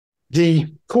The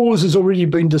cause has already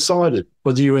been decided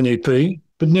by the UNEP,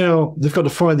 but now they've got to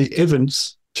find the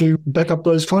evidence to back up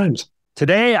those claims.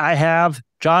 Today, I have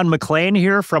John McLean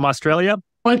here from Australia.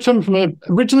 I come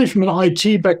originally from an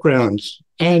IT background,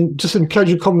 and just in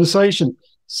casual conversation,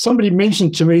 somebody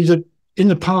mentioned to me that in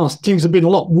the past, things have been a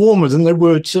lot warmer than they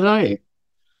were today.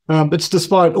 It's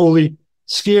despite all the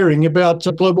scaring about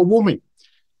global warming.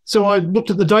 So I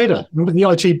looked at the data. With the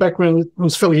IT background, it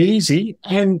was fairly easy,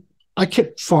 and I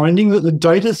kept finding that the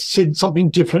data said something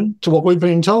different to what we've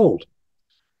been told.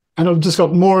 And I've just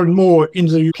got more and more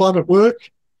into climate work,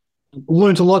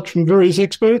 learned a lot from various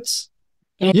experts.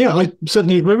 And yeah, I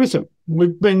certainly agree with them.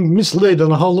 We've been misled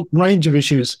on a whole range of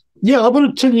issues. Yeah, I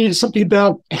want to tell you something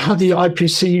about how the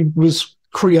IPCC was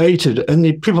created and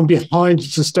the people behind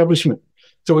its establishment.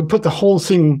 So we put the whole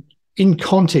thing in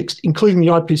context, including the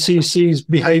IPCC's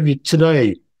behaviour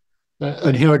today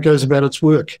and how it goes about its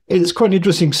work. It's quite an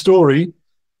interesting story.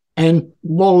 And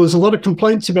while there's a lot of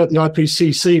complaints about the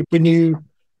IPCC, when you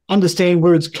understand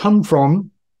where it's come from,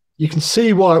 you can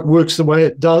see why it works the way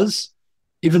it does,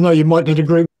 even though you might not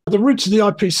agree. The roots of the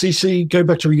IPCC go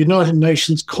back to a United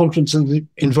Nations Conference on the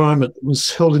Environment that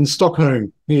was held in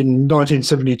Stockholm in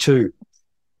 1972.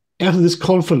 Out of this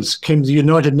conference came the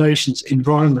United Nations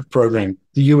Environment Programme,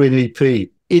 the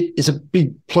UNEP. It is a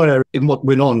big player in what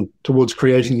went on towards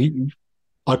creating the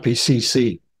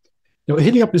IPCC. Now,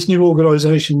 heading up this new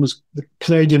organisation was the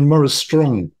Canadian Maurice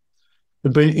Strong, who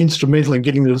had been instrumental in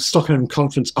getting the Stockholm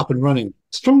Conference up and running.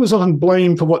 Strong was often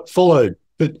blamed for what followed,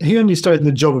 but he only stayed in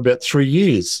the job about 3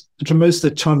 years. And for most of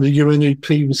the time, the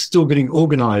UNEP was still getting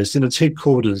organised in its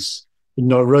headquarters in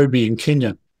Nairobi in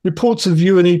Kenya. Reports of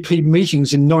UNEP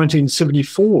meetings in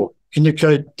 1974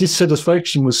 indicate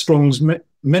dissatisfaction with Strong's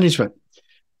management.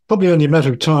 Probably only a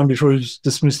matter of time before he was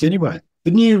dismissed anyway.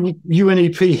 The new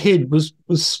UNEP head was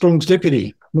Strong's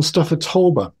deputy, Mustafa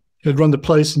Tolba, who had run the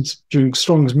place during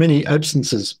Strong's many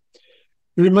absences.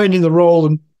 He remained in the role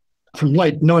from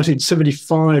late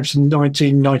 1975 to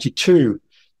 1992,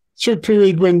 through a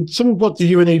period when some of what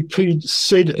the UNEP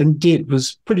said and did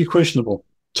was pretty questionable.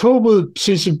 Tolba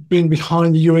seems to have been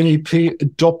behind the UNEP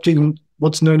adopting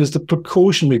what's known as the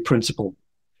precautionary principle,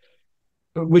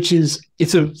 which is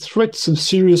if the threats of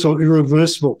serious or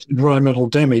irreversible environmental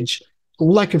damage, a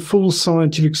lack of full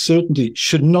scientific certainty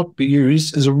should not be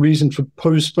used as a reason for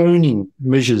postponing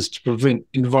measures to prevent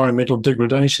environmental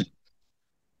degradation.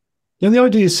 Now, the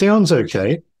idea sounds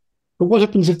okay, but what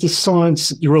happens if the science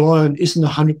that you rely on isn't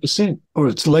 100%, or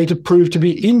it's later proved to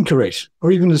be incorrect,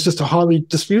 or even is just highly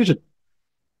disputed? It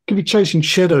could be chasing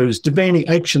shadows, demanding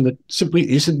action that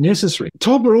simply isn't necessary.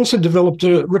 Tolba also developed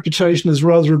a reputation as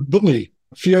rather a bully.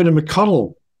 Fiona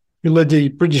McConnell, who led the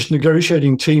British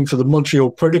negotiating team for the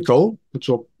Montreal Protocol, which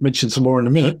I'll mention some more in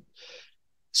a minute,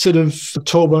 said of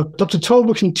Tolba, Dr.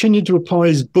 Tolba continued to apply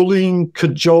his bullying,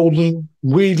 cajoling,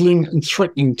 wheedling and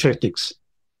threatening tactics.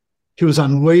 He was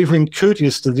unwavering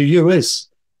courteous to the US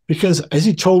because, as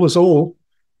he told us all,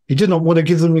 he did not want to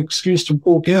give them an excuse to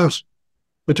walk out.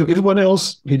 But to everyone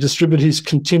else, he distributed his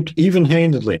contempt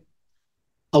even-handedly.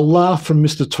 A laugh from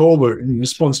Mr. Tolba in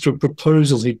response to a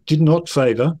proposal he did not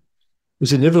favour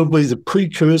was inevitably the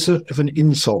precursor of an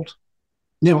insult.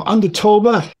 Now, under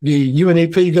Tolba, the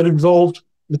UNEP got involved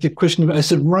with the question of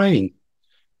acid rain.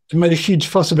 It made a huge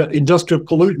fuss about industrial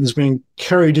pollutants being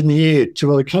carried in the air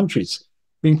to other countries,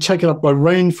 being taken up by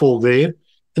rainfall there,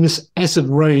 and this acid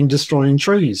rain destroying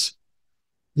trees.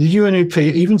 The UNEP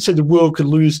even said the world could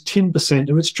lose 10%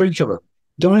 of its tree cover.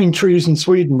 Dying trees in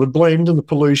Sweden were blamed on the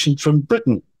pollution from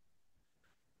Britain.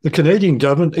 The Canadian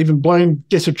government even blamed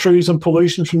death of trees on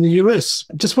pollution from the US.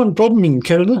 Just one problem in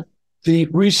Canada, the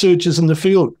researchers in the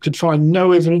field could find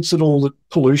no evidence at all that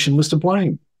pollution was to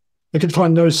blame. They could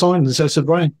find no sign of this acid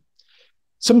rain.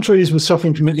 Some trees were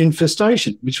suffering from an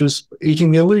infestation, which was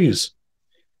eating their leaves.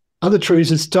 Other trees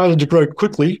had started to grow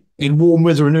quickly in warm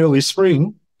weather in early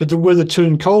spring, but the weather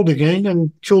turned cold again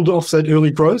and killed off that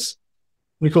early growth.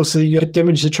 And of course, it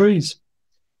damaged the trees.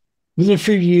 Within a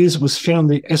few years, it was found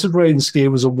the acid rain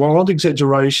scare was a wild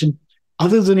exaggeration,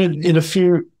 other than in a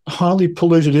few highly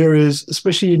polluted areas,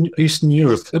 especially in Eastern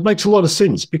Europe. It makes a lot of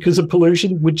sense because the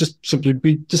pollution would just simply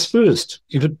be dispersed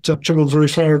if it travelled very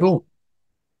far at all.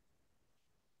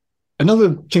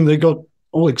 Another thing they got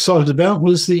all excited about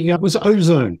was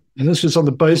ozone. And this was on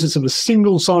the basis of a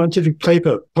single scientific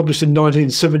paper published in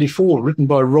 1974, written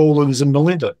by Rowlands and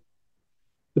Melinda.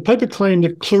 The paper claimed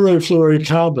that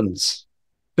chlorofluorocarbons,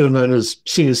 better known as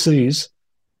CFCs,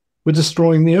 were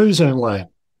destroying the ozone layer.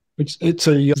 It's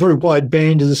a very wide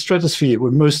band in the stratosphere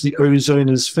where most of the ozone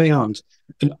is found,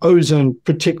 and ozone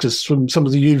protects us from some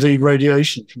of the UV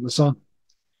radiation from the sun.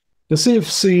 The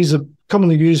CFCs are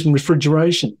commonly used in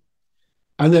refrigeration.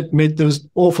 And that meant there was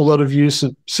an awful lot of use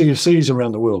of CFCs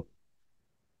around the world.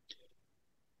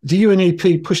 The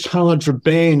UNEP pushed hard for a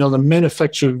ban on the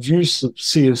manufacture of use of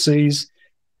CFCs,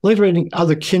 later adding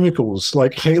other chemicals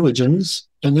like halogens,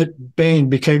 and that ban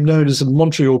became known as the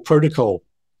Montreal Protocol.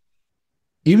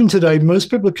 Even today, most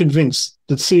people are convinced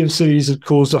that CFCs have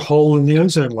caused a hole in the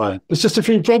ozone layer. There's just a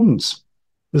few problems.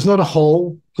 There's not a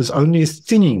hole, there's only a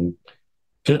thinning.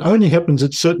 And it only happens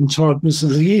at certain times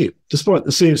of the year, despite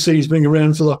the CFCs being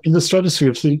around in the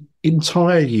stratosphere for the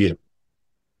entire year.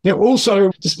 Now,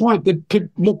 also, despite there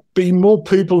being more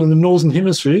people in the Northern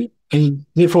Hemisphere, and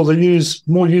therefore they use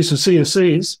more use of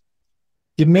CFCs,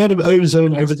 the amount of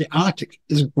ozone over the Arctic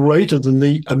is greater than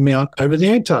the amount over the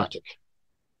Antarctic.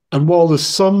 And while there's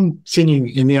some thinning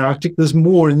in the Arctic, there's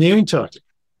more in the Antarctic.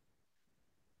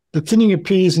 The thinning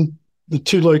appears in the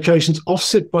two locations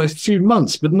offset by a few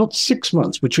months, but not 6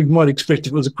 months, which we might expect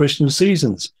if it was a question of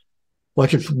seasons.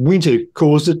 Like if winter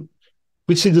caused it,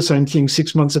 we'd see the same thing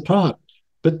 6 months apart.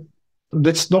 But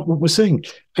that's not what we're seeing.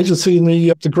 As you'll see in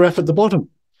the graph at the bottom,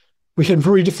 we have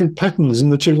very different patterns in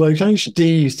the two locations.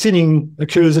 The thinning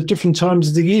occurs at different times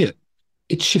of the year.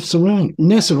 It shifts around.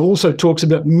 NASA also talks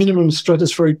about minimum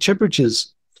stratospheric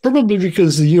temperatures, probably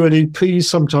because the UNEP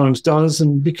sometimes does,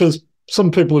 and because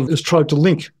some people have tried to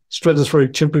link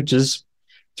stratospheric temperatures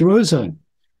to ozone.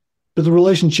 But the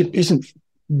relationship isn't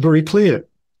very clear.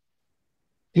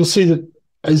 You'll see that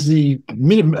as the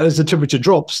temperature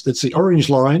drops, that's the orange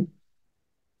line,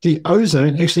 the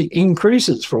ozone actually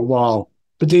increases for a while,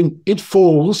 but then it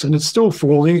falls, and it's still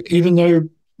falling even though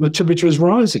the temperature is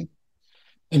rising.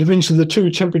 And eventually the two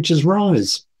temperatures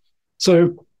rise.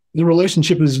 So the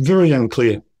relationship is very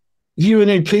unclear. The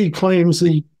UNEP claims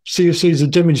the CFCs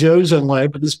have damaged the ozone layer,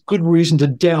 but there's good reason to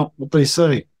doubt what they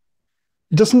say.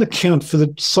 It doesn't account for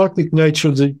the cyclic nature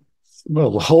of the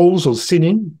holes or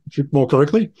thinning, more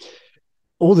correctly,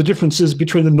 or the differences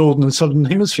between the northern and southern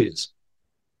hemispheres.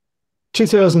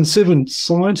 2007,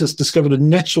 scientists discovered a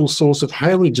natural source of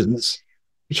halogens,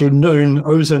 which are known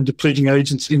ozone-depleting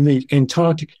agents in the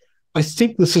Antarctic. I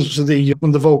think this is one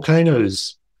of the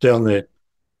volcanoes down there.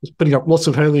 It's putting up lots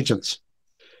of halogens.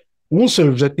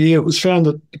 Also that year, it was found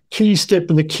that a key step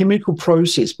in the chemical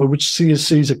process by which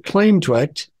CFCs are claimed to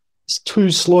act is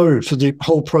too slow for the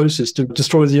whole process to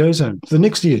destroy the ozone. The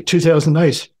next year,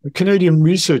 2008, a Canadian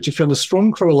researcher found a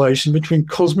strong correlation between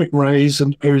cosmic rays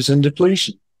and ozone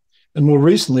depletion. And more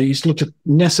recently, he's looked at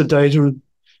NASA data and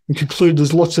concluded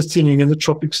there's lots of thinning in the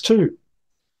tropics too.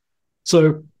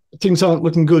 So things aren't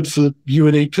looking good for the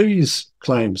UNEP's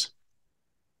claims.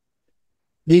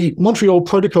 The Montreal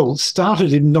Protocol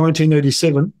started in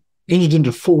 1987, entered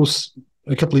into force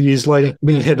a couple of years later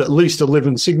when it had at least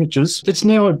 11 signatures. It's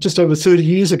now just over 30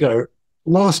 years ago.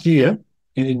 Last year,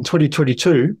 in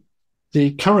 2022,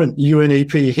 the current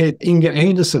UNEP head, Inga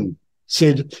Anderson,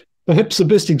 said, perhaps the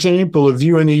best example of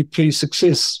UNEP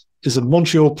success is the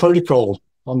Montreal Protocol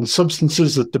on the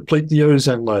substances that deplete the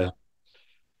ozone layer.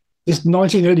 This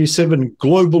 1987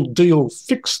 global deal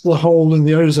fixed the hole in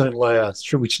the ozone layer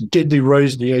through which deadly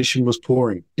radiation was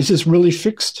pouring. Is this really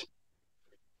fixed?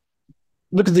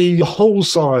 Look at the hole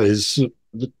size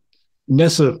that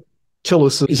NASA tell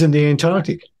us is in the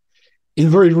Antarctic. In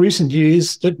very recent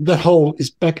years, that hole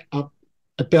is back up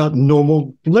about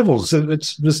normal levels.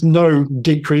 There's no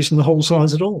decrease in the hole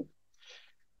size at all.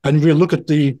 And if you look at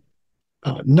the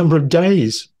number of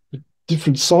days,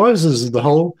 different sizes of the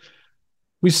hole,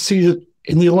 we see that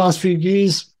in the last few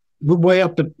years, we're way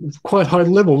up at quite high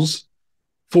levels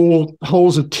for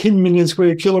holes of 10 million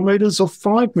square kilometres or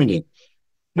 5 million.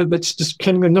 But that's just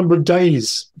counting the number of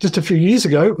days. Just a few years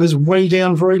ago, it was way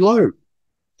down very low.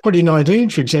 2019,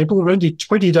 for example, there were only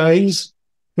 20 days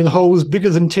when the hole was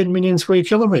bigger than 10 million square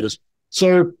kilometres.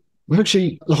 So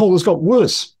actually, the hole has got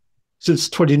worse since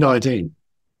 2019.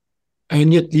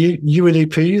 And yet the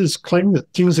UNEP is claiming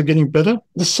that things are getting better.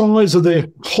 The size of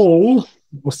the hole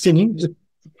or thinning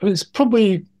is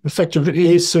probably a factor of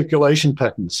air circulation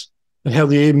patterns and how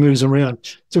the air moves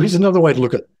around. So here's another way to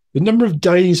look at it. The number of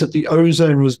days that the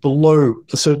ozone was below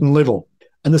a certain level.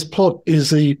 And this plot is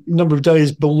the number of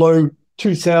days below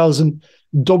 2,000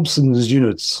 Dobson's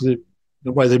units,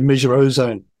 the way they measure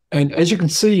ozone. And as you can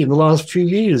see, in the last few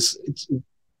years, it's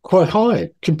quite high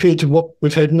compared to what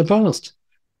we've had in the past.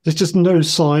 There's just no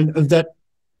sign of that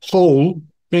hole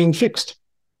being fixed,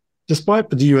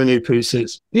 despite what the UNEP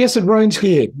says. The acid rain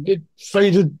scare, it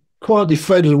quietly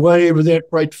faded away without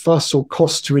great fuss or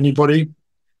cost to anybody.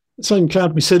 The same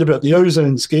can't be said about the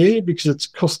ozone scare because it's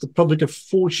cost the public a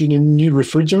fortune in new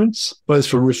refrigerants, both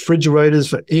for refrigerators,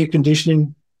 for air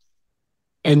conditioning.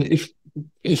 And if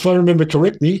if I remember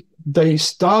correctly, they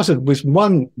started with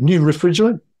one new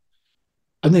refrigerant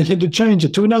and then had to change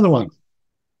it to another one.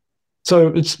 So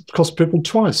it's cost people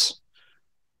twice.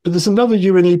 But there's another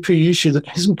UNEP issue that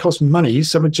hasn't cost money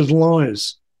so much as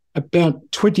lives,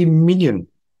 about 20 million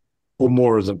or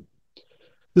more of them.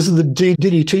 This is the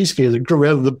DDT scare that grew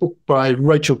out of the book by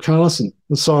Rachel Carson,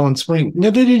 The Silent Spring.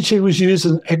 Now, DDT was used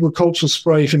as an agricultural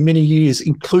spray for many years,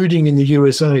 including in the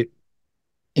USA.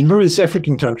 In various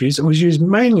African countries, it was used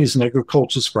mainly as an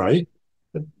agricultural spray,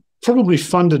 probably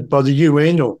funded by the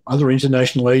UN or other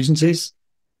international agencies.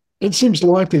 It seems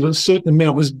likely that a certain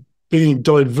amount was being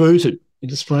diverted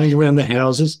into spraying around the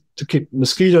houses to keep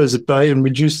mosquitoes at bay and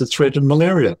reduce the threat of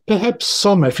malaria. Perhaps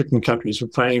some African countries were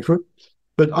paying for it,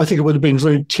 but I think it would have been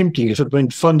very tempting if it had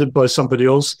been funded by somebody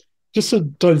else just to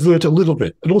divert a little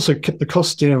bit. It also kept the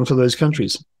costs down for those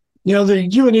countries. Now, the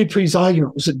UNEP's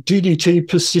argument was that DDT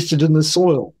persisted in the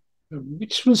soil,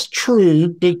 which was true,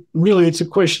 but really it's a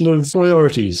question of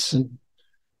priorities and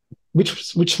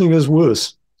which thing is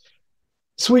worse.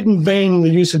 Sweden banned the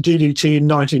use of DDT in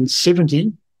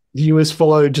 1970. The US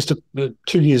followed just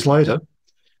 2 years later.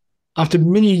 After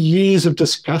many years of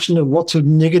discussion and lots of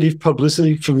negative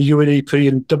publicity from UNEP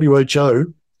and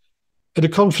WHO, at a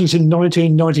conference in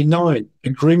 1999,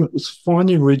 agreement was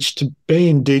finally reached to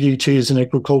ban DDT as an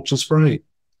agricultural spray. It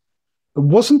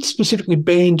wasn't specifically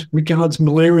banned regards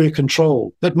malaria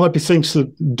control. That might be thanks to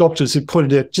doctors who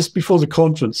pointed out just before the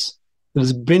conference that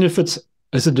its benefits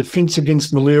as a defence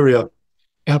against malaria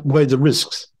outweigh the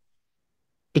risks.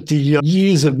 But the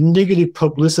years of negative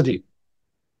publicity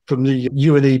from the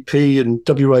UNEP and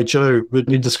WHO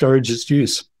really discouraged its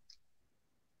use.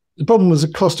 The problem was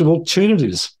the cost of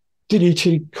alternatives.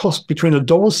 DDT cost between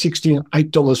 $1.60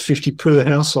 and $8.50 per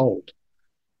household.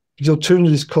 The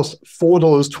alternatives cost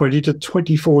 $4.20 to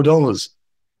 $24.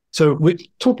 So we're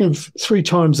talking of 3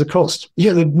 times the cost.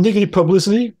 Yeah, the negative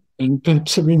publicity and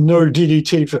simply no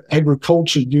DDT for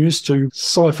agriculture use to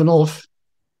siphon off,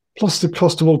 plus the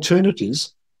cost of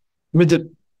alternatives, meant that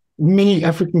many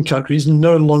African countries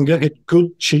no longer had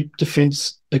good, cheap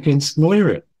defence against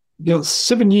malaria.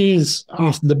 7 years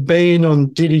after the ban on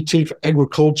DDT for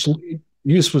agricultural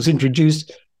use was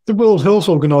introduced, the World Health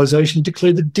Organization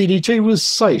declared that DDT was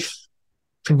safe,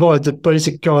 provided that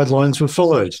basic guidelines were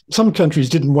followed. Some countries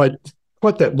didn't wait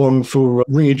quite that long for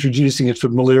reintroducing it for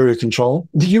malaria control.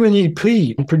 The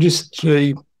UNEP produced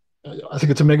I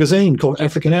think it's a magazine called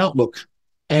African Outlook.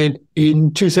 And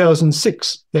in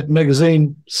 2006, that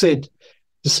magazine said,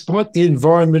 despite the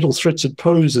environmental threats it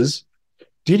poses,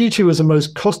 DDT was the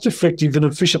most cost-effective and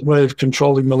efficient way of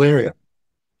controlling malaria.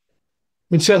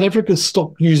 When South Africa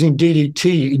stopped using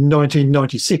DDT in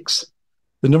 1996,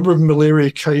 the number of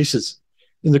malaria cases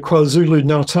in the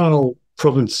KwaZulu-Natal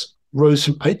province rose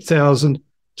from 8,000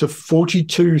 to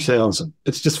 42,000.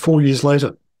 It's just 4 years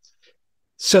later.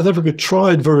 South Africa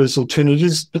tried various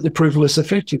alternatives, but they proved less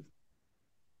effective.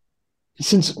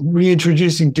 Since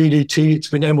reintroducing DDT, it's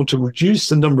been able to reduce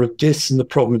the number of deaths in the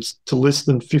province to less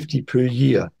than 50 per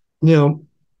year. Now,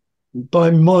 by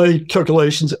my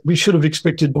calculations, we could have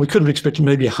expected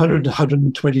maybe 100 to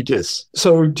 120 deaths.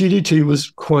 So DDT was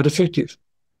quite effective.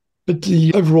 But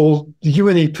the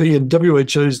UNEP and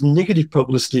WHO's negative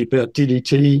publicity about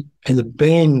DDT and the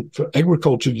ban for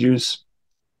agricultural use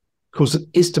caused an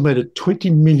estimated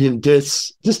 20 million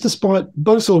deaths, just despite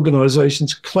both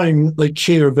organisations claiming they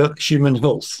care about human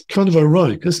health. Kind of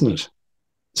ironic, isn't it?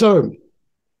 So,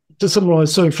 to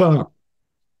summarise so far,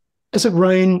 acid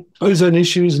rain, ozone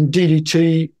issues and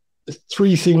DDT are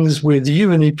 3 things where the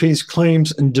UNEP's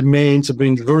claims and demands have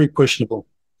been very questionable.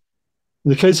 In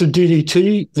the case of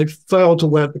DDT, they failed to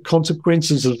weigh out the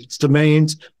consequences of its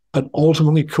demands and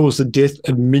ultimately caused the death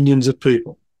of millions of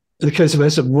people. In the case of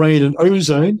acid rain and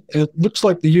ozone, it looks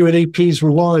like the UNEP's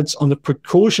reliance on the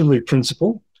precautionary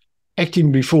principle,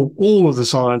 acting before all of the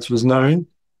science was known,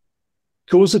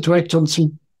 caused it to act on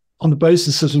the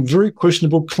basis of some very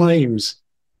questionable claims,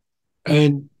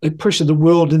 and it pressured the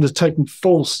world into taking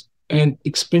false and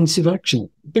expensive action.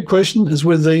 The big question is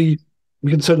whether we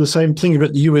can say the same thing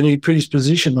about the UNEP's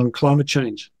position on climate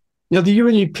change. Now, the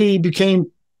UNEP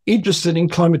became interested in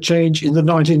climate change in the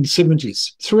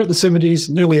 1970s. Throughout the 70s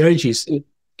and early 80s, it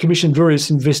commissioned various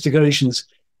investigations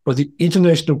by the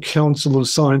International Council of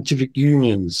Scientific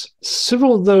Unions.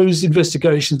 Several of those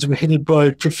investigations were headed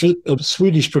by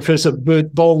Swedish professor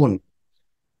Bert Bolin,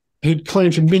 who'd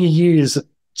claimed for many years that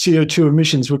CO2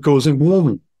 emissions were causing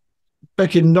warming.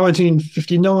 Back in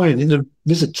 1959, in a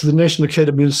visit to the National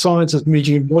Academy of Sciences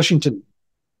meeting in Washington,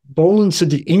 Bolin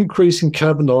said the increase in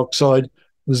carbon dioxide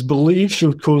was believed to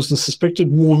have caused the suspected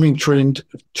warming trend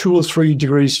of 2 or 3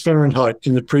 degrees Fahrenheit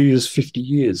in the previous 50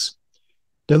 years.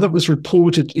 Now, that was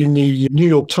reported in the New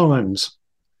York Times.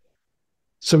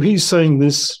 So he's saying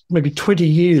this maybe 20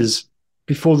 years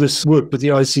before this work with the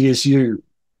ICSU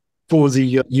for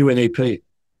the UNEP.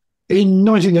 In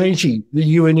 1980,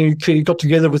 the UNEP got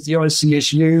together with the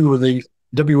ICSU or the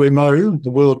WMO,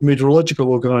 the World Meteorological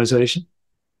Organization,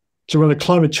 to run a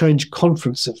climate change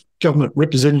conference of government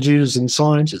representatives and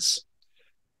scientists.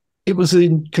 It was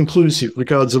inconclusive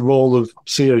regards the role of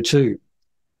CO2.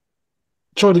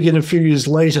 Tried again a few years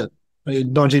later,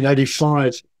 in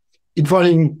 1985,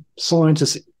 inviting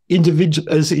scientists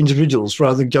as individuals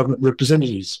rather than government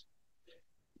representatives.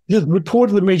 The report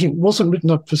of the meeting wasn't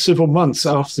written up for several months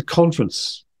after the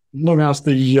conference, long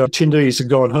after the attendees had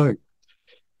gone home.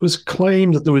 It was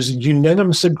claimed that there was a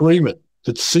unanimous agreement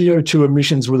that CO2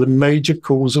 emissions were the major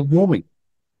cause of warming.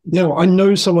 Now, I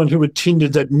know someone who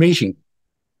attended that meeting.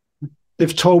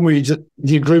 They've told me that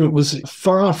the agreement was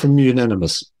far from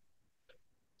unanimous.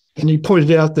 And he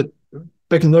pointed out that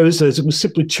back in those days, it was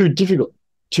simply too difficult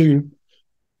to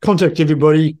contact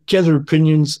everybody, gather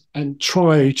opinions, and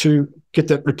try to get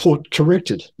that report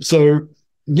corrected. So,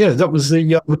 yeah, that was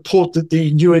the report that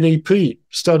the UNEP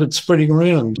started spreading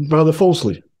around rather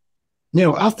falsely.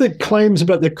 Now, after claims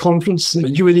about their conference, the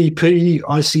UNEP,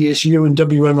 ICSU, and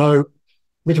WMO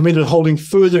recommended holding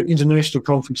further international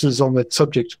conferences on that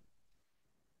subject.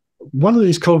 One of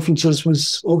these conferences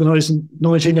was organised in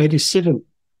 1987,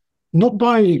 not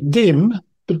by them,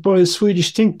 but by a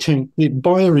Swedish think tank, the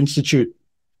Bayer Institute,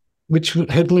 which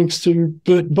had links to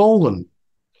Bert Bolin,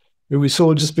 who we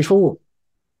saw just before.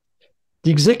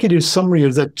 The executive summary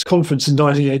of that conference in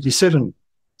 1987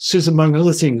 says, among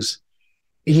other things,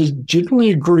 it is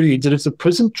generally agreed that if the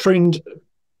present trend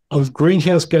of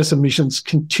greenhouse gas emissions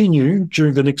continue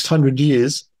during the next 100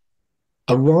 years,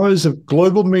 a rise of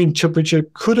global mean temperature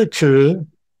could occur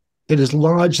that is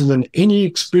larger than any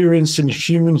experienced in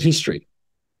human history.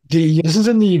 This is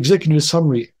in the executive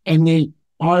summary, and the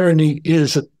irony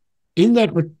is that in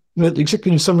that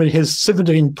executive summary has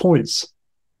 17 points.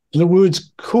 And the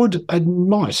words could and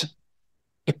might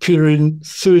appear in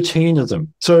 13 of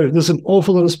them. So there's an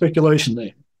awful lot of speculation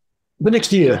there. The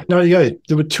next year, 98,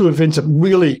 there were two events that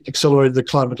really accelerated the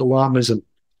climate alarmism.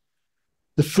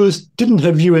 The first didn't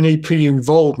have UNEP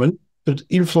involvement, but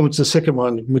influenced the second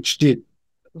one, which did.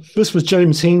 First was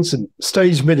James Hansen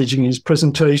stage managing his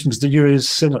presentation to the US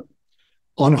Senate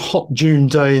on a hot June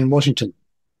day in Washington.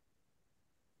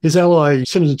 His ally,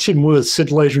 Senator Tim Wirth, said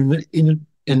later in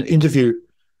an interview,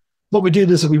 what we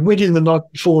did is that we went in the night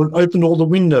before and opened all the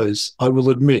windows, I will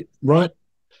admit, right?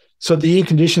 So the air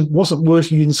conditioning wasn't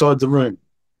working inside the room.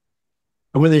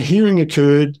 And when the hearing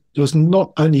occurred, there was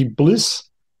not only bliss,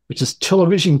 which is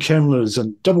television cameras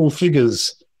and double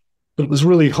figures, but it was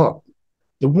really hot.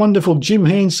 The wonderful Jim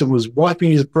Hansen was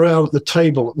wiping his brow at the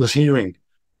table at this hearing,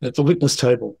 at the witness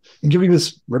table, and giving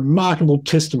this remarkable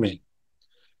testimony.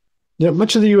 Now,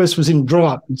 much of the US was in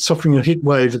drought and suffering a heat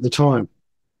wave at the time.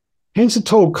 Hansen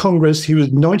told Congress he was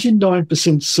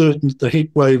 99% certain that the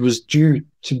heat wave was due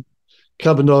to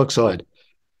carbon dioxide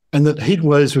and that heat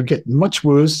waves would get much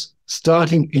worse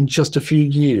starting in just a few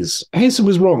years. Hansen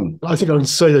was wrong. I think I can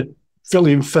say that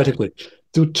fairly emphatically.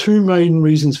 There were two main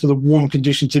reasons for the warm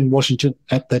conditions in Washington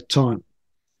at that time.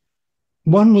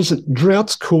 One was that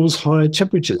droughts cause higher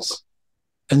temperatures,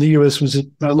 and a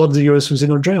lot of the US was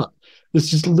in a drought. There's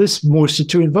just less moisture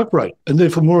to evaporate, and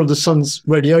therefore more of the sun's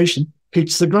radiation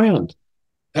heats the ground,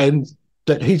 and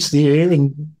that heats the air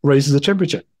and raises the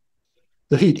temperature.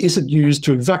 The heat isn't used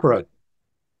to evaporate.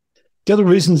 The other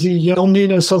reason is the El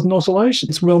Nino Southern Oscillation.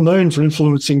 It's well known for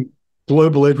influencing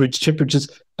global average temperatures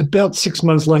about 6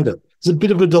 months later. There's a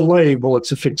bit of a delay while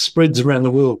its effect spreads around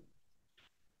the world.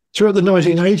 Throughout the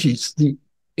 1980s, the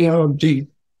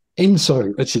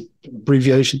ENSO, that's its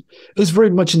abbreviation, is very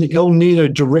much in the El Nino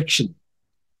direction,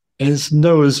 as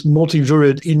NOAA's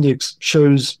multivariate index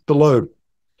shows below.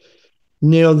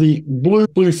 Now, the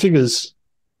blue figures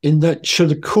in that show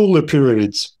the cooler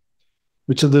periods,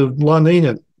 which are the La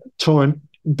Nina time,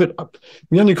 but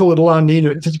we only call it La Nina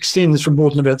if it extends for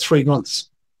more than about 3 months.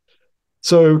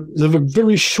 So there were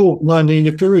very short La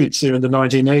Nina periods there in the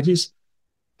 1980s,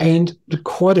 and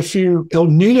quite a few El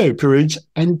Nino periods,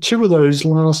 and 2 of those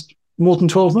last more than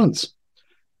 12 months.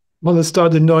 One that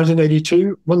started in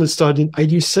 1982, one that started in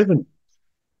 87.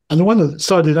 And the one that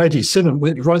started in 87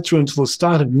 went right through until the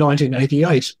start of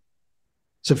 1988.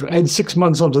 So if you add 6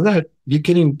 months onto that, you're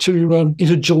getting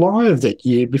into July of that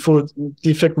year before the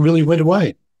effect really went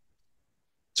away.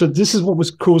 So this is what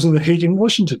was causing the heat in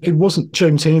Washington. It wasn't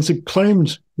James Hansen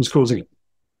claimed was causing it.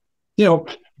 Now,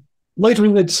 later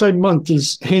in that same month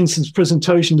as Hansen's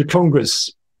presentation to Congress,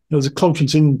 there was a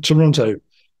conference in Toronto,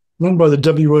 run by the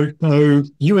WHO,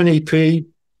 UNEP,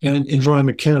 and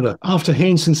Environment Canada. After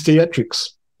Hanson's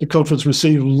theatrics, the conference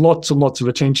received lots and lots of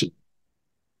attention.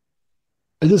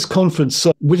 At this conference,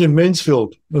 William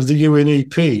Mansfield of the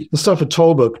UNEP, Mustafa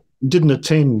Tolba didn't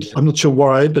attend. I'm not sure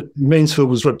why, but Mansfield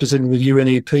was representing the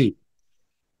UNEP.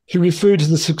 He referred to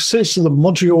the success of the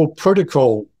Montreal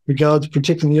Protocol regarding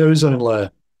protecting the ozone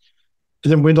layer,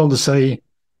 and then went on to say,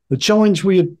 the challenge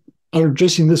we are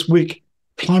addressing this week,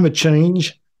 climate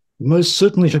change, most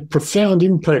certainly have profound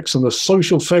impacts on the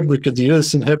social fabric of the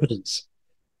Earth's inhabitants.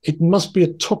 It must be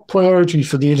a top priority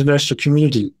for the international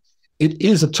community. It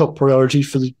is a top priority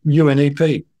for the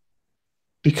UNEP.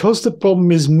 Because the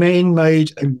problem is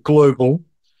man-made and global,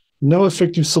 no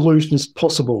effective solution is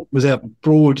possible without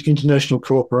broad international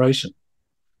cooperation.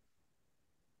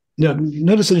 Now,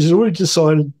 notice that he's already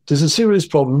decided there's a serious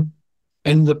problem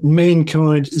and that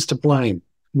mankind is to blame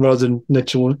rather than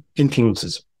natural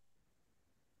influences.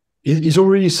 He's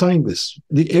already saying this.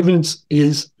 The evidence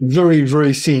is very,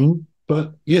 very thin,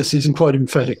 but yes, he's quite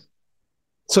emphatic.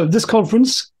 So this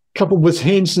conference, coupled with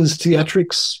Hanson's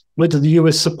theatrics, led to the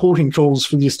US supporting calls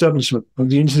for the establishment of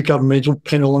the Intergovernmental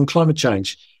Panel on Climate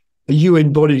Change, a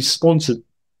UN body sponsored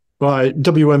by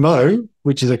WMO,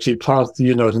 which is actually part of the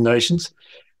United Nations,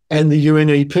 and the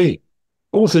UNEP.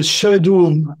 Author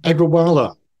Shodul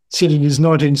Agrawala said in his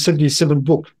 1977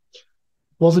 book,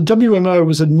 while the WMO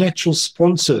was a natural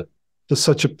sponsor for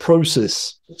such a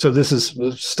process, so this is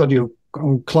a study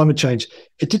on climate change,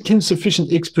 it didn't have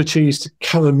sufficient expertise to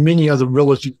cover many other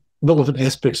relevant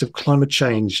aspects of climate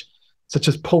change, such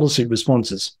as policy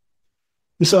responses.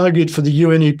 This argued for the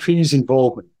UNEP's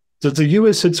involvement, that the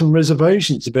US had some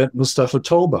reservations about Mustafa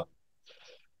Tolba.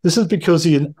 This is because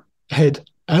he had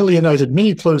alienated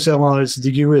many close allies of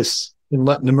the US in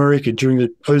Latin America during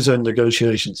the ozone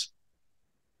negotiations.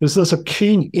 There's thus a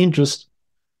keen interest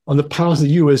on the part of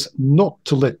the US not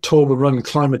to let Tolba run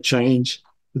climate change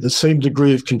with the same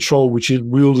degree of control which he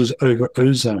wielded over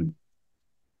ozone.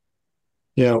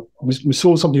 Now, we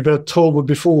saw something about Tolba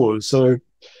before, so it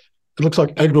looks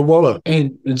like Agrawala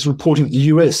and it's reporting that the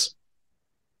US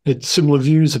had similar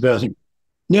views about him.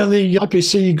 Now, the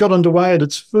IPCC got underway at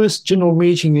its first general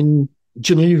meeting in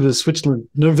Geneva, Switzerland,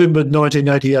 November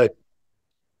 1988.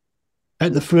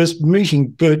 At the first meeting,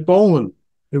 Bert Bowman,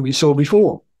 who we saw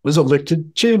before, was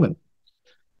elected chairman.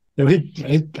 Now, he,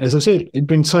 as I said, he'd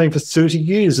been saying for 30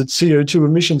 years that CO2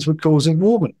 emissions were causing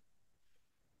warming.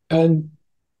 And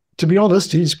to be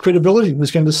honest, his credibility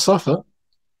was going to suffer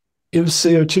if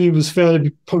CO2 was found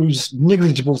to pose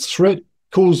negligible threat,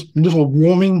 cause little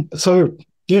warming. So,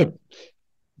 yeah,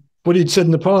 what he'd said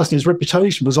in the past, his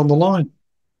reputation was on the line.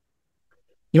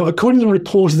 You know, according to the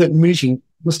report of that meeting,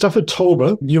 Mustafa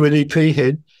Tolba, UNEP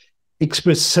head,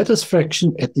 expressed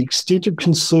satisfaction at the extent of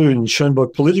concern shown by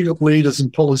political leaders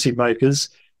and policymakers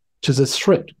to the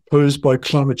threat posed by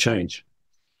climate change.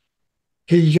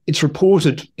 It's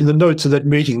reported in the notes of that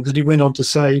meeting that he went on to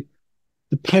say,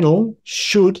 the panel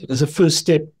should, as a first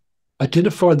step,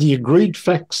 identify the agreed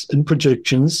facts and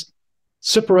projections,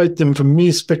 separate them from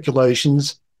mere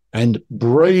speculations, and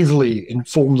bravely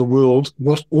inform the world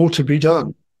what ought to be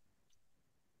done.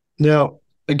 Now,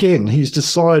 again,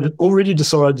 he's already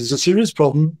decided there's a serious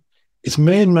problem, it's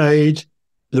man-made,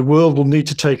 the world will need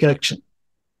to take action.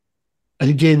 And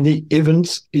again, the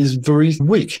evidence is very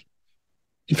weak.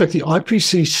 In fact, the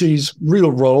IPCC's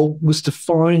real role was to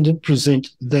find and present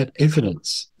that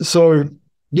evidence. So,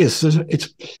 yes,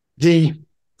 the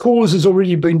cause has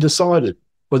already been decided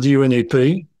by the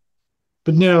UNEP,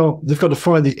 but now they've got to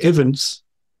find the evidence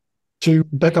to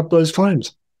back up those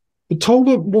claims. But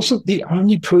Tolba wasn't the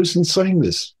only person saying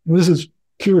this. And this is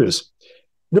curious.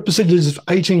 Representatives of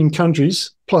 18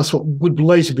 countries, plus what would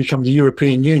later become the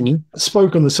European Union,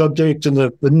 spoke on the subject and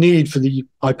the need for the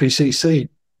IPCC.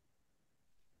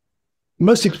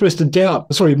 Most expressed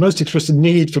a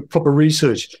need for proper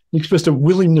research, expressed a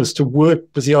willingness to work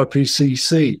with the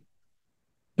IPCC.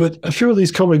 But a few of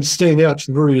these comments stand out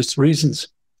for various reasons.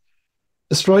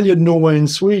 Australia, Norway and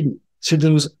Sweden said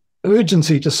there was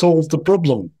urgency to solve the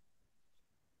problem.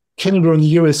 Canada and the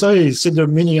USA said there are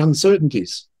many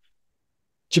uncertainties.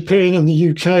 Japan and the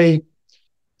UK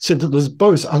said that there's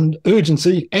both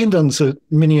urgency and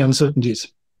many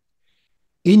uncertainties.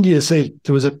 India said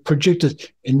there was a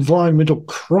projected environmental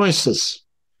crisis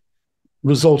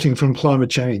resulting from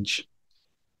climate change.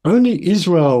 Only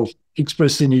Israel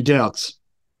expressed any doubts.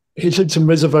 It had some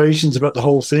reservations about the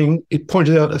whole thing. It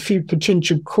pointed out a few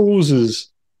potential causes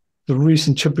of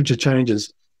recent temperature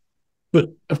changes. But,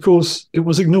 of course, it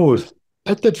was ignored.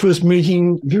 At that first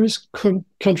meeting, various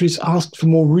countries asked for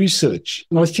more research.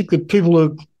 And I think that people are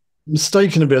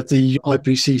mistaken about the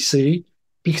IPCC.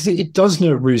 because it does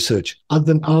no research other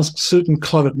than ask certain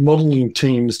climate modelling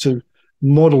teams to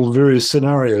model various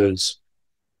scenarios,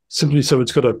 simply so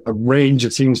it's got a range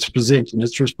of things to present in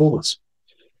its reports.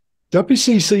 The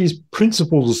IPCC's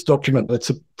principles document, that's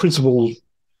a principle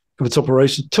of its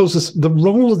operation, tells us the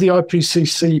role of the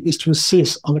IPCC is to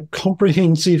assess on a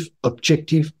comprehensive,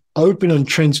 objective, open and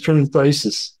transparent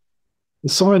basis the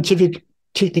scientific,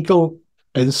 technical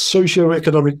and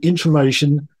socio-economic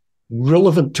information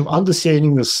relevant to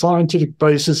understanding the scientific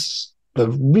basis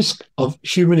of risk of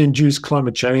human-induced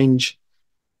climate change,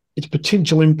 its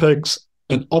potential impacts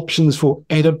and options for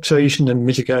adaptation and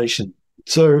mitigation.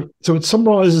 So it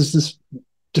summarises this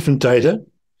different data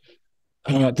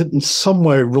that in some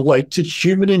way relate to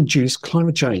human-induced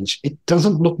climate change. It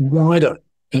doesn't look wider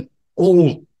at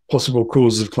all possible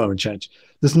causes of climate change.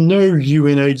 There's no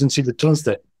UN agency that does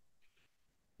that.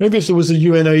 Maybe if there was a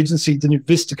UN agency that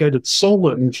investigated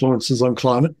solar influences on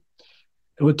climate,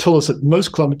 it would tell us that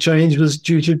most climate change was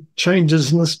due to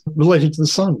changes related to the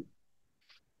sun.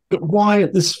 But why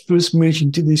at this first meeting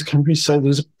did these countries say there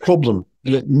was a problem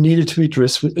that needed to be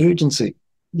addressed with urgency?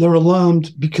 They're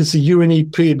alarmed because the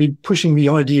UNEP had been pushing the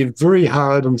idea very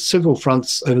hard on several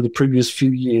fronts over the previous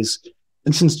few years.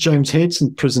 And since James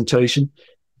Hansen's presentation,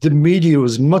 the media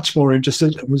was much more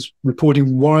interested and was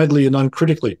reporting widely and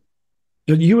uncritically.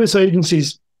 Now, US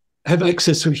agencies have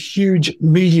access to a huge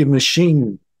media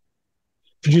machine,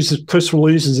 produces press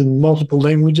releases in multiple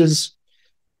languages,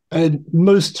 and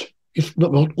most, if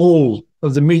not all,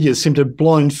 of the media seem to have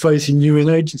blind faith in UN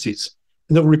agencies.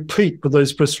 And they'll repeat what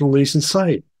those press releases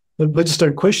say. They just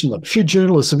don't question them. Few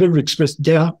journalists have ever expressed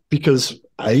doubt because,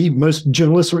 A, most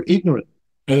journalists are ignorant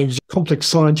of complex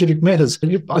scientific matters.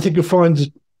 And I think you'll find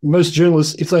that most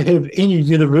journalists, if they have any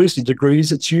university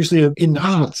degrees, it's usually in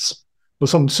arts or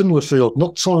some similar field,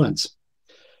 not science.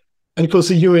 And of course,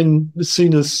 the UN is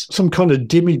seen as some kind of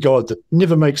demigod that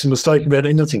never makes a mistake about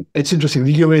anything. It's interesting,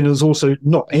 the UN is also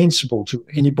not answerable to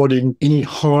anybody in any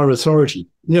higher authority.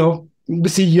 Now,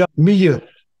 with the media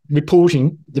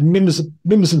reporting, the members of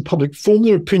the public form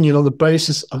their opinion on the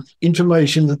basis of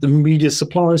information that the media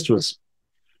supplies to us.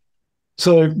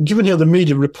 So given how the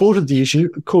media reported the issue,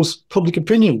 of course, public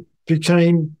opinion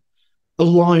became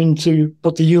aligned to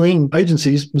what the UN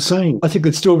agencies were saying. I think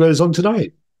it still goes on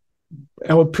today.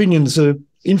 Our opinions are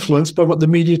influenced by what the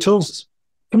media tells us.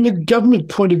 From the government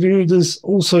point of view, there's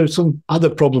also some other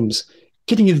problems.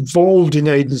 Getting involved in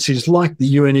agencies like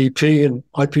the UNEP and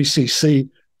IPCC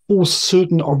force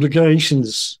certain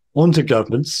obligations onto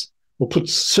governments or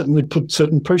certainly put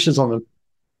certain pressures on them.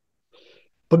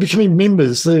 By becoming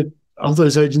members of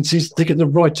those agencies, they get the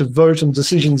right to vote on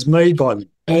decisions made by them.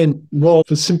 And while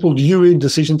for simple UN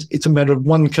decisions, it's a matter of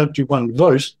one country, one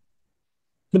vote,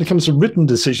 when it comes to written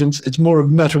decisions, it's more a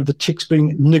matter of the text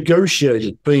being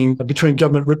negotiated, being between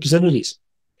government representatives.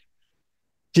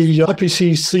 The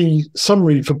IPCC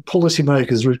summary for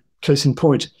policymakers, case in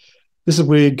point, this is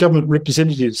where government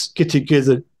representatives get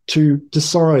together to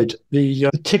decide the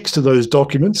text of those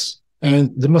documents,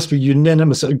 and there must be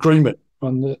unanimous agreement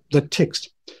on that text.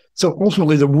 So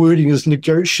ultimately, the wording is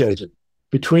negotiated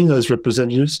between those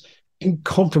representatives, and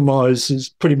compromise is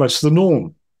pretty much the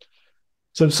norm.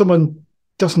 So if someone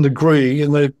doesn't agree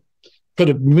and they've got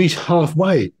to meet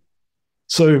halfway,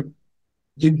 so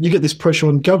you get this pressure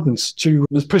on governments.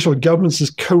 This pressure on governments is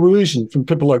coercion from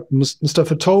people like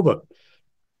Mustafa Tolba,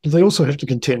 that they also have to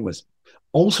contend with.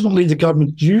 Ultimately, the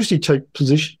government usually take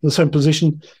the same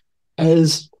position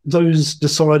as those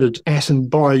decided at and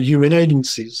by UN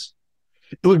agencies.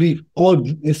 It would be odd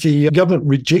if the government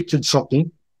rejected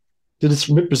something that its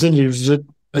representatives at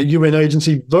a UN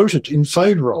agency voted in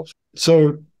favour of.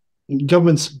 So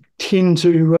governments tend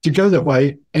to go that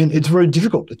way, and it's very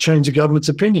difficult to change a government's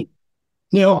opinion.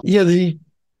 Now, the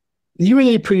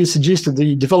UNEP has suggested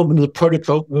the development of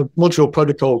the Montreal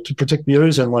Protocol to protect the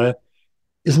ozone layer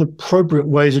is an appropriate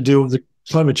way to deal with the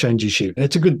climate change issue. And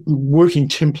it's a good working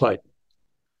template.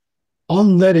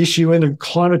 On that issue and in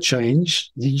climate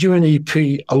change, the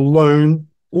UNEP alone,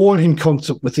 or in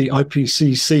concert with the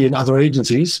IPCC and other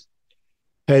agencies,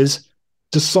 has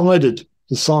decided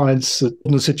the science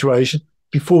on the situation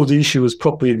before the issue was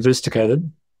properly investigated,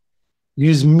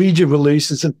 used media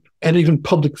releases and even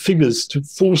public figures to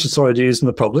force its ideas on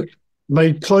the public,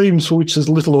 made claims for which there's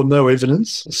little or no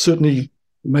evidence, certainly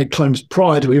made claims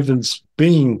prior to evidence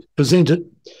being presented.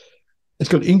 It's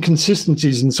got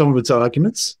inconsistencies in some of its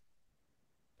arguments.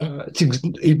 It's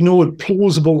ignored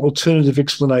plausible alternative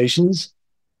explanations,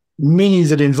 many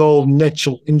that involve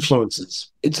natural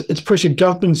influences. It's pressured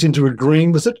governments into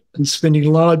agreeing with it and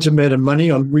spending large amount of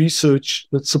money on research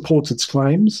that supports its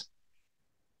claims.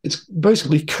 It's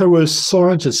basically coerce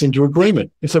scientists into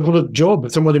agreement. If they want a job,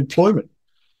 if they want employment,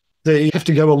 they have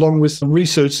to go along with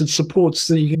research that supports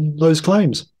those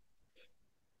claims.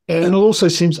 And it also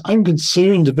seems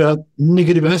unconcerned about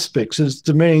negative aspects as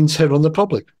demands have on the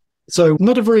public. So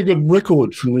not a very good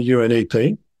record from the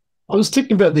UNEP. I was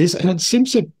thinking about this, and it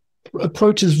seems that the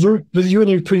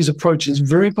UNEP's approach is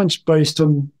very much based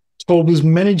on Tolber's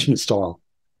management style.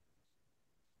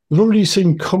 We've already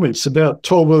seen comments about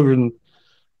Tolber and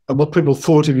what people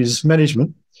thought of his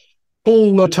management.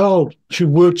 Paul Natal, who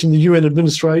worked in the UN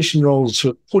administration roles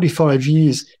for 45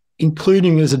 years,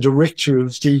 including as a director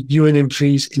of the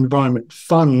UNEP's Environment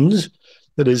Fund,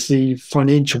 that is the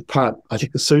financial part, I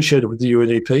think, associated with the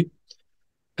UNEP.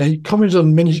 And he commented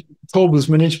on Tolber's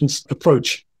management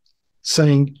approach,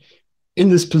 saying, in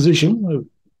this position,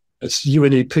 as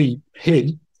UNEP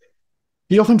head,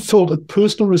 he often felt a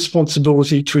personal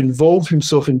responsibility to involve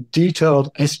himself in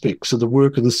detailed aspects of the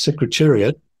work of the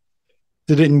Secretariat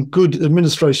that in good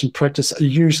administration practice are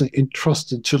usually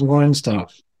entrusted to line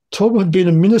staff. Tolber had been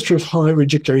a Minister of Higher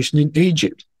Education in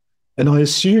Egypt, and I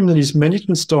assume that his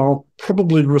management style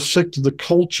probably reflected the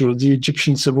culture of the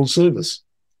Egyptian civil service.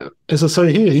 As I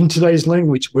say here, in today's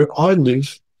language, where I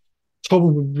live,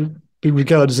 Tolber would be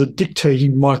regarded as a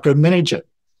dictating micromanager.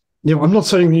 Now, I'm not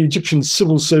saying the Egyptian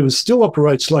civil service still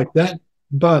operates like that,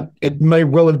 but it may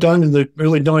well have done in the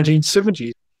early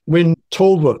 1970s when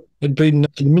Tolber had been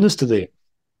the minister there.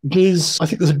 I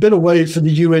think there's a better way for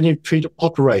the UNEP to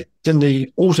operate than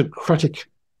the autocratic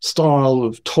style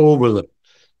of Tolber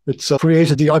that's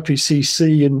created the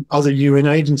IPCC and other UN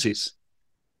agencies.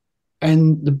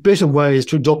 And the better way is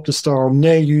to adopt a style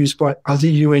now used by other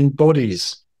UN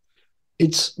bodies.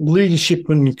 It's leadership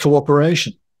and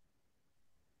cooperation.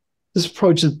 This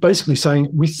approach is basically saying,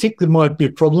 we think there might be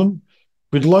a problem.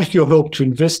 We'd like your help to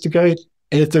investigate.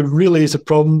 And if there really is a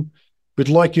problem, we'd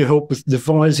like your help with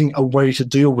devising a way to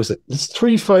deal with it. There's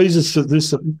 3 phases to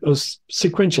this that are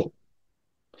sequential.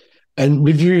 And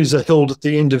reviews are held at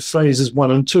the end of phases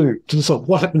 1 and 2 to decide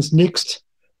what happens next,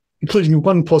 including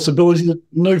one possibility that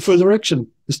no further action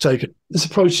is taken. This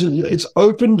approach, it's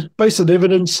open, based on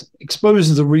evidence,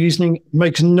 exposes the reasoning,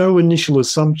 makes no initial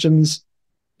assumptions,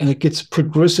 and it gets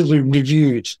progressively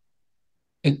reviewed.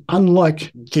 And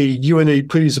unlike the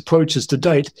UNEP's approaches to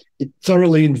date, it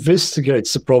thoroughly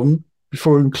investigates the problem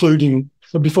before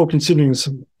considering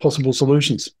some possible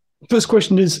solutions. The first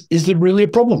question is there really a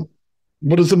problem?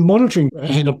 What is the monitoring?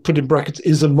 And I'll put in brackets,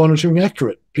 is the monitoring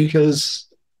accurate? Because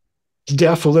it's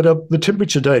doubtful that the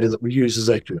temperature data that we use is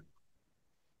accurate.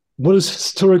 What does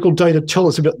historical data tell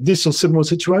us about this or similar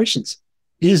situations?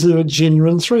 Is there a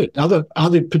genuine threat? Are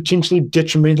there potentially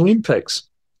detrimental impacts?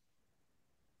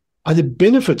 Are there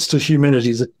benefits to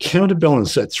humanity that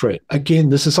counterbalance that threat? Again,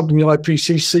 this is something the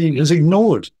IPCC has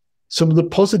ignored. Some of the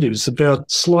positives about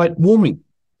slight warming.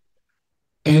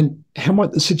 And how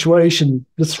might the situation,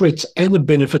 the threats and the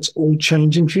benefits all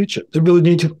change in future? They really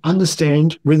need to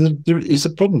understand whether there is a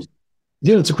problem.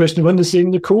 Then it's a question of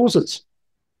understanding the causes.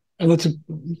 And it's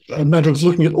a matter of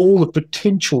looking at all the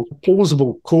potential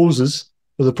plausible causes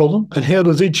of the problem and how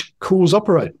does each cause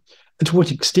operate and to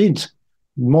what extent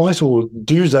might or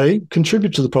do they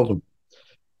contribute to the problem?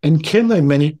 And can they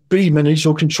be managed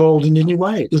or controlled in any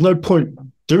way? There's no point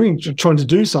trying to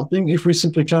do something if we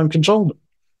simply can't control them.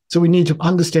 So we need to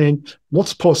understand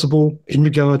what's possible in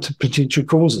regard to potential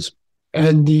causes.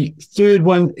 And the third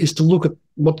one is to look at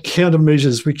what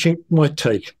countermeasures we might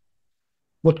take.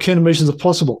 What countermeasures are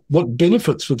possible? What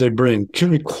benefits would they bring? Can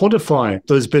we quantify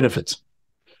those benefits?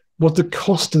 What the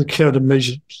cost of the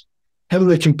countermeasures? How do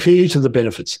they compare to the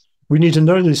benefits? We need to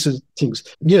know these things.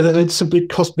 Yeah, that's simply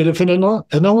cost-benefit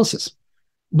analysis.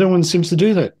 No one seems to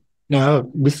do that now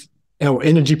with our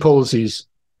energy policies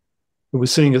that we're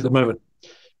seeing at the moment.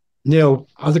 Now,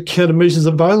 are the countermeasures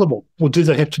available, or do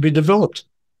they have to be developed?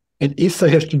 And if they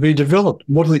have to be developed,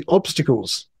 what are the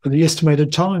obstacles and the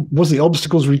estimated time? What are the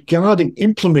obstacles regarding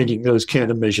implementing those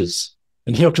countermeasures,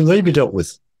 and how can they be dealt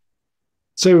with?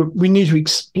 So we need to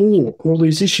explore all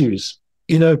these issues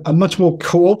in a much more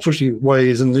cooperative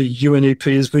way than the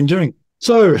UNEP has been doing.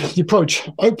 So the approach,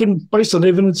 open, based on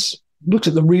evidence, looks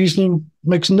at the reasoning,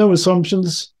 makes no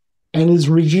assumptions, and is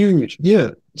reviewed.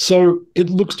 Yeah, so it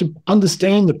looks to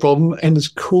understand the problem and its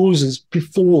causes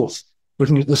before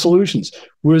looking at the solutions,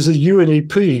 whereas the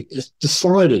UNEP has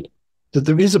decided that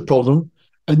there is a problem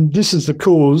and this is the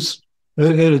cause,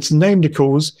 and it's named a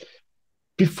cause,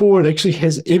 before it actually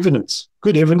has evidence,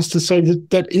 good evidence to say that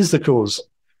that is the cause.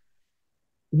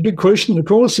 The big question, of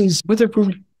course, is whether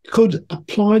could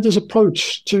apply this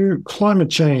approach to climate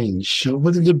change, or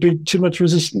whether there'd be too much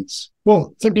resistance.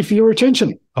 Well, thank you for your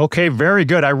attention. Okay, very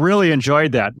good. I really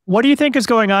enjoyed that. What do you think is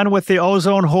going on with the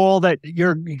ozone hole? That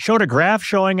you showed a graph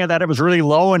showing that it was really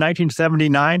low in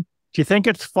 1979. Do you think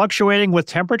it's fluctuating with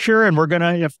temperature and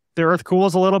if the Earth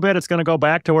cools a little bit, it's going to go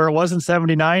back to where it was in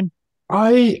 79?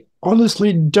 I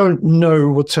honestly don't know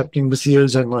what's happening with the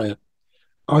ozone layer.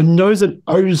 I know that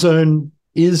ozone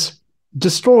is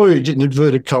destroyed, in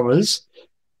inverted commas,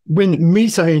 when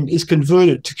methane is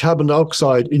converted to carbon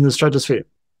dioxide in the stratosphere.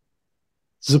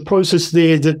 There's a process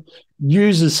there that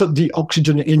uses the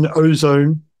oxygen in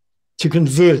ozone to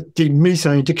convert the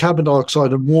methane to carbon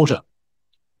dioxide and water.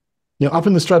 Now, up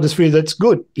in the stratosphere, that's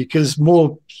good because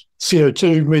more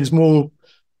CO2 means more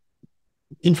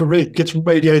infrared gets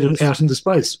radiated out into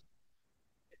space.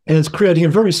 And it's creating a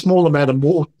very small amount of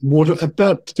water.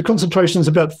 The concentration is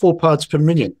about 4 parts per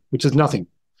million, which is nothing.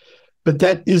 But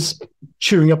that is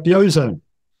chewing up the ozone.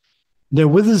 Now,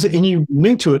 whether there's any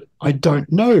link to it, I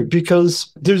don't know,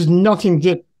 because there's nothing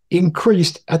that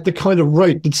increased at the kind of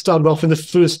rate that started off in the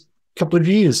first couple of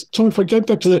years. So if I go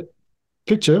back to that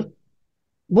picture,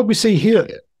 what we see here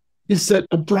is that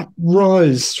abrupt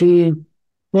rise to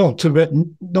about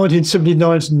 1979 to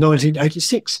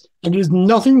 1986. And there's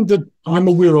nothing that I'm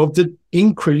aware of that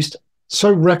increased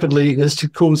so rapidly as to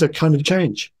cause that kind of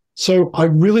change. So I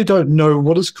really don't know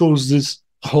what has caused this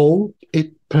hole.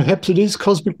 Perhaps it is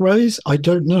cosmic rays. I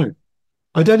don't know.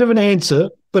 I don't have an answer,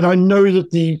 but I know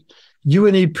that the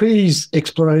UNEP's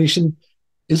explanation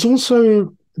is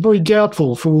also very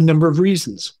doubtful for a number of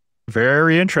reasons.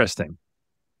 Very interesting.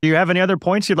 Do you have any other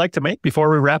points you'd like to make before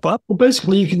we wrap up? Well,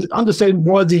 basically, you can understand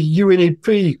why the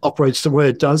UNEP operates the way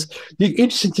it does. The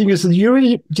interesting thing is that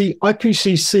the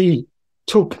IPCC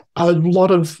took a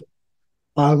lot of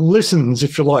lessons,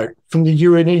 if you like, from the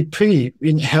UNEP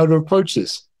in how to approach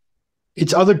this.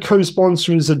 Its other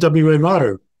co-sponsor is the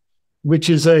WMO, which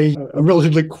is a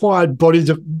relatively quiet body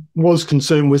that was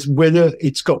concerned with weather.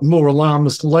 It's got more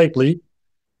alarmist lately,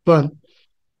 but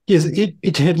yes,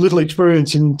 it had little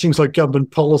experience in things like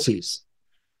government policies.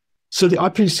 So the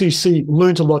IPCC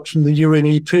learned a lot from the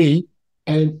UNEP,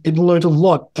 and it learned a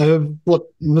lot of what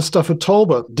Mustafa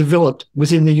Tolba developed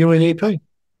within the UNEP.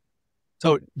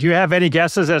 So do you have any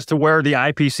guesses as to where the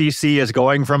IPCC is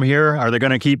going from here? Are they going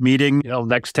to keep meeting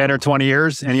next 10 or 20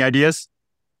 years? Any ideas?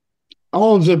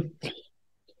 Unless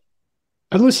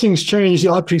things change, the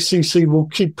IPCC will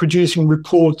keep producing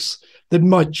reports that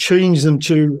might change them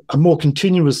to a more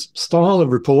continuous style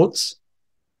of reports.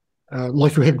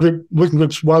 Like we have working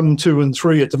groups 1, 2, and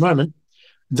 3 at the moment.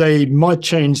 They might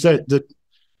change that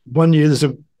 1 year there's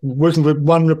a working group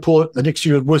 1 report, the next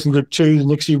year working group 2, the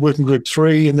next year working group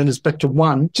 3, and then it's back to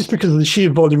 1, just because of the sheer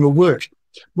volume of work.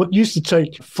 What used to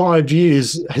take 5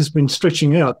 years has been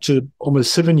stretching out to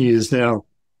almost 7 years now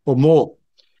or more.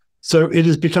 So it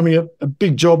is becoming a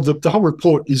big job. The whole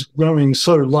report is growing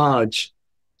so large,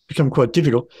 become quite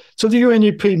difficult. So the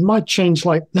UNEP might change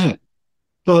like that.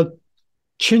 But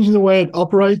changing the way it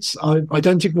operates, I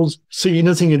don't think we'll see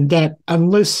anything in that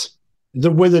unless the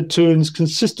weather turns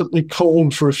consistently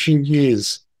cold for a few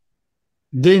years.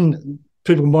 Then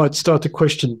people might start to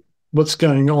question what's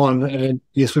going on. And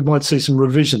yes, we might see some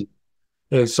revision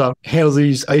as how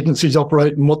these agencies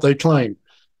operate and what they claim.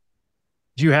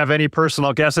 Do you have any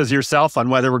personal guesses yourself on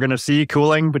whether we're going to see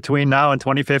cooling between now and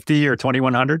 2050 or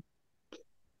 2100?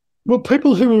 Well,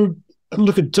 people who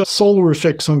look at solar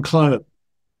effects on climate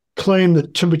claim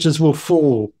that temperatures will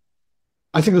fall.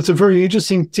 I think that's a very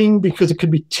interesting thing because it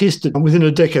could be tested within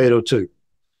a decade or two.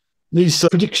 These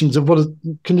predictions of what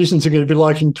conditions are going to be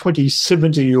like in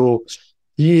 2070 or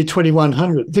the year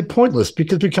 2100, they're pointless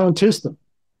because we can't test them.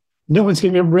 No one's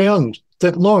going to be around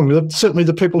that long. Certainly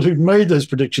the people who've made those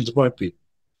predictions won't be.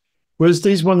 Whereas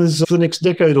these ones for the next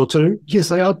decade or two, yes,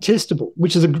 they are testable,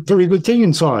 which is a very good thing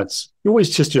in science. You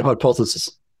always test your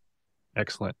hypothesis.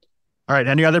 Excellent. All right.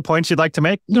 Any other points you'd like to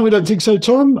make? No, I don't think so,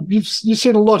 Tom. You've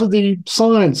seen a lot of the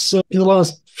science in the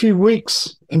last few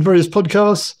weeks in various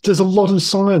podcasts. There's a lot of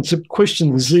science that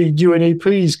questions the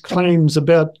UNEP's claims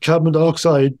about carbon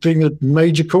dioxide being a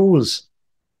major cause.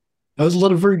 There's a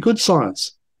lot of very good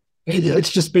science. It's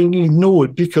just being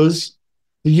ignored because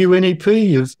the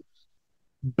UNEP have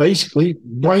basically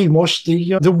brainwashed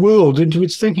the world into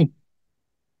its thinking.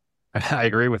 I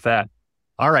agree with that.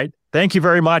 All right. Thank you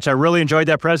very much. I really enjoyed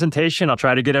that presentation. I'll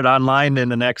try to get it online in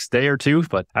the next day or two,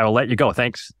 but I will let you go.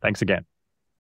 Thanks again.